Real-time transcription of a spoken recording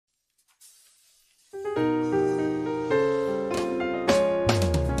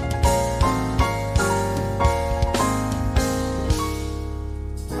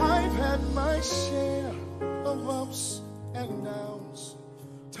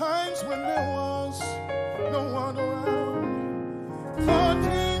Times when there was no one around, God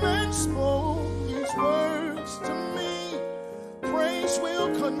came and spoke these words to me. Praise will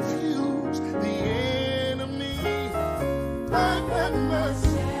confuse the enemy. I've had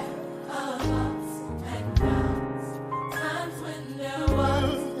mercy. Times when there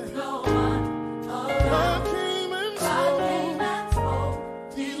was no one around, God came and spoke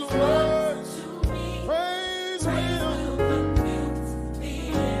these words to me. Praise will confuse the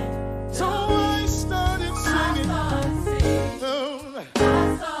enemy. So I started singing. I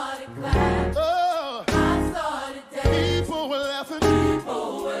started clapping. I started dancing. People were laughing.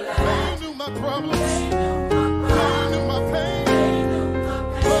 They knew my problems. They knew my pain.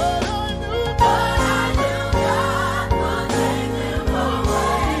 But I knew God was taking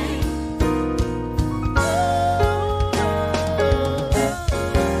away.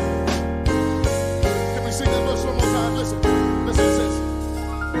 Can we sing that verse one more time? Listen. Listen, it says,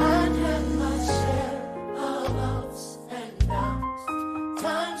 I've had my share of ups and downs.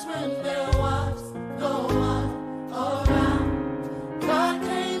 Times when there was no one around, God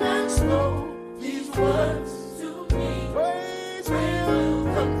came and spoke these words to me. Praise will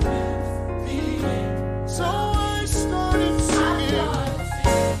confuse the end. So I started singing.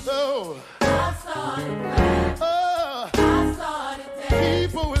 Oh, I started clapping. I started dancing.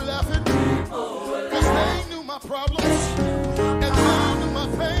 People were laughing. Cause they knew my problems. And they knew my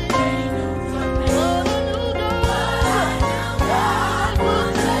pain. But I knew God was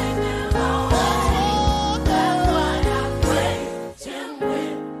taking away. That's why I praised Him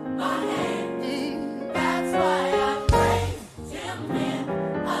with my hands. That's why I praised Him in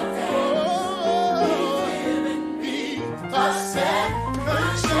a dance. He's given me a second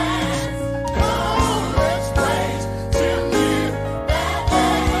chance. Come on, let's praise Him in that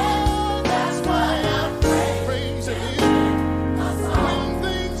dance. That's why I praise Him when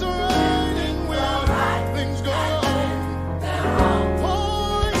things are right and when things go wrong.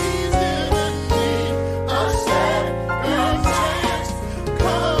 Oh, He's given me a second chance.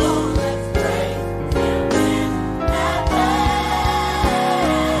 Come on, let's praise Him in that dance.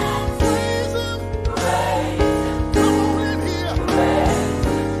 Praise Him. Come on in here.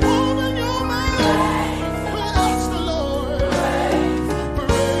 Open your mouth. Bless the Lord.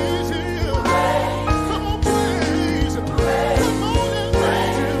 Praise Him. Come on, praise Him. Come on and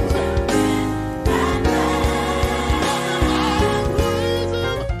praise Him.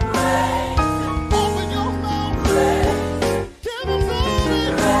 Open your mouth. Give Him glory.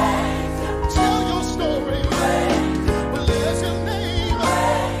 Tell your story. Bless His name.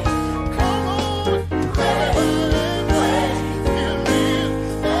 Come on, everybody, praise Him in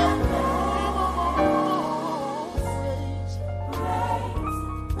that praise.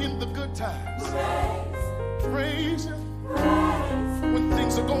 In the good times, praise Him. When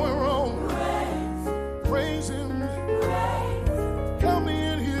things are going wrong, praise Him. Come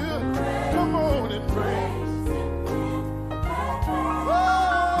in here, come on and praise.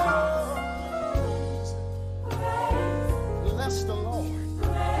 Bless the Lord.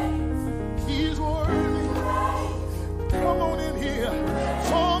 He's worthy. Come on in here.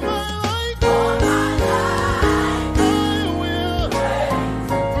 For my life, I will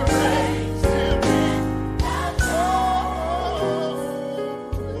praise Him.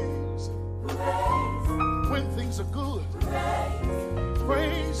 Praise. When things are good,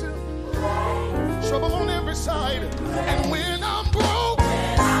 praise Him. Trouble on every side. And when I'm broke,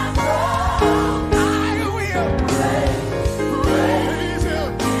 I will praise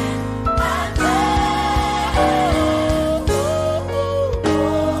Him.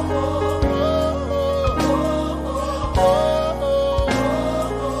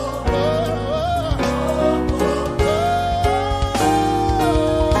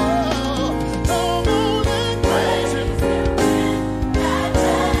 Come on and praise Him.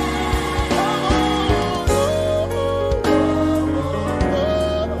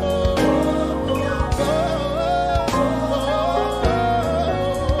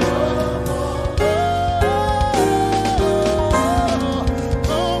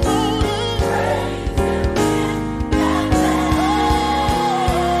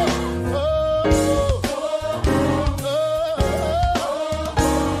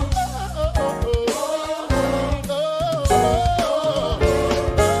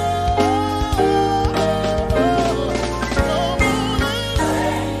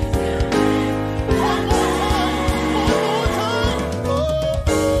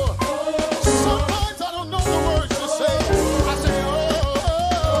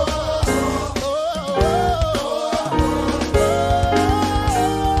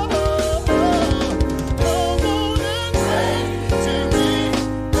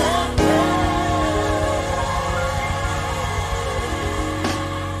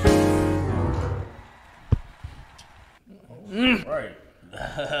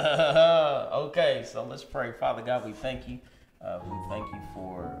 let's pray. Father God, we thank you. We thank you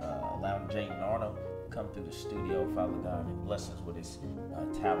for allowing Jayden and Arnold to come through the studio, Father God, and bless us with his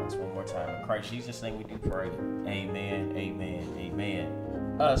talents one more time. In Christ Jesus' name we do pray. Amen, amen,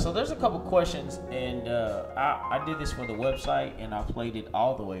 amen. So there's a couple questions, and I did this for the website, and I played it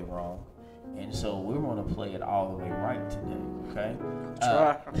all the way wrong. And so we're going to play it all the way right today, okay?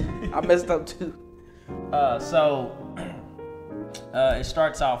 Try. I messed up too. So it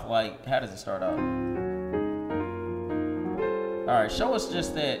starts off like, how does it start off? All right, show us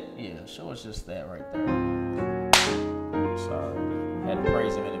just that. Yeah, show us just that right there. Sorry, had to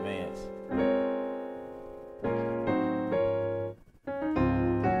praise him in advance.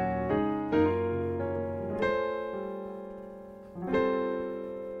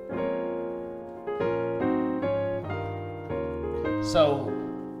 So,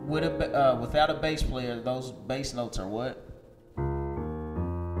 without a bass player, those bass notes are what?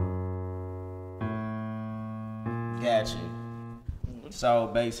 Got you. So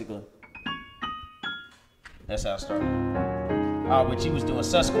basically, that's how it started. Oh, but you was doing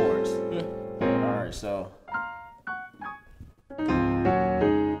sus chords. All right, so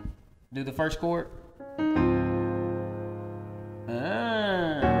do the first chord.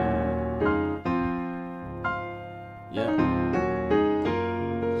 Yeah.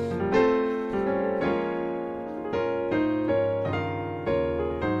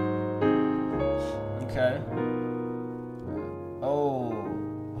 Okay. Oh,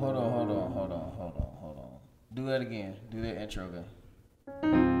 hold on. Do that again. Do that intro again.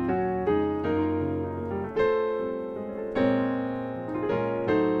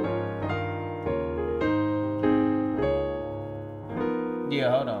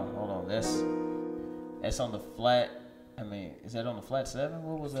 Yeah, hold on. That's on the flat. I mean, is that on the flat 7?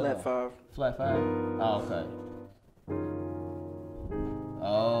 What was that? Flat 5. Flat 5? Oh, okay.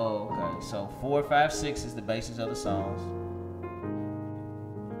 Oh, okay. So 4, 5, 6 is the basis of the songs.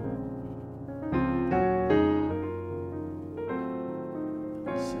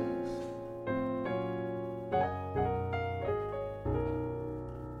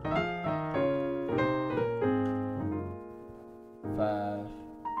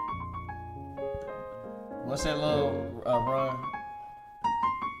 What's that little run?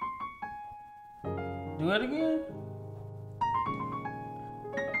 Do it again.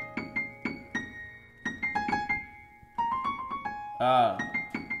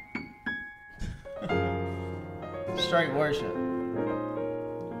 Straight worship.